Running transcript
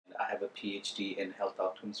have a PhD in health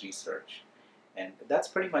outcomes research. And that's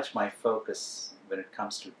pretty much my focus when it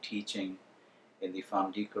comes to teaching in the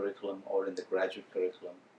PharmD curriculum or in the graduate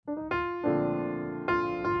curriculum.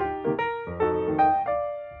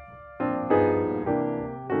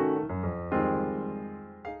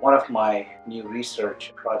 One of my new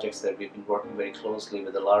research projects that we've been working very closely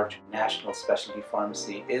with a large national specialty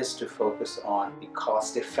pharmacy is to focus on the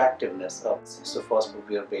cost effectiveness of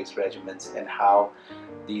Sofosbuvir based regimens and how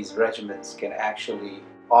these regimens can actually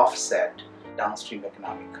offset downstream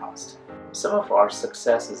economic cost. Some of our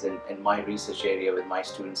successes in my research area with my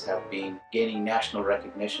students have been gaining national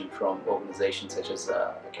recognition from organizations such as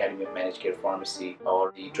Academy of Managed Care Pharmacy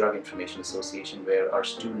or the Drug Information Association, where our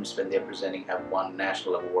students, when they're presenting, have won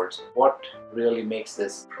national awards. What really makes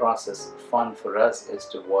this process fun for us is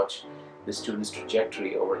to watch the students'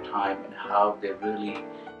 trajectory over time and how they really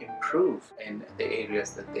improve in the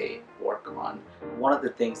areas that they work on. One of the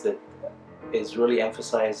things that is really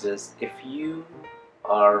emphasized is if you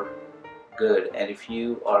are good and if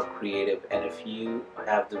you are creative and if you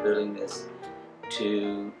have the willingness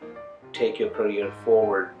to take your career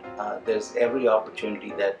forward, there's every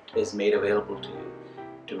opportunity that is made available to you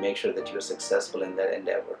to make sure that you're successful in that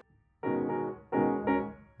endeavor.